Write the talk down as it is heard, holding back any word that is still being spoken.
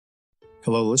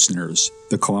Hello, listeners.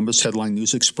 The Columbus Headline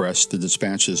News Express, the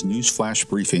Dispatch's news flash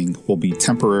briefing, will be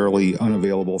temporarily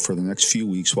unavailable for the next few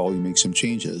weeks while we make some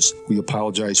changes. We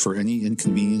apologize for any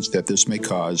inconvenience that this may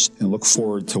cause and look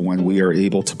forward to when we are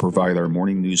able to provide our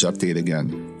morning news update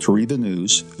again. To read the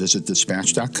news, visit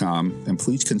dispatch.com and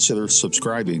please consider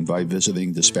subscribing by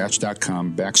visiting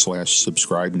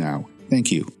dispatch.com/subscribe now.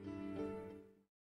 Thank you.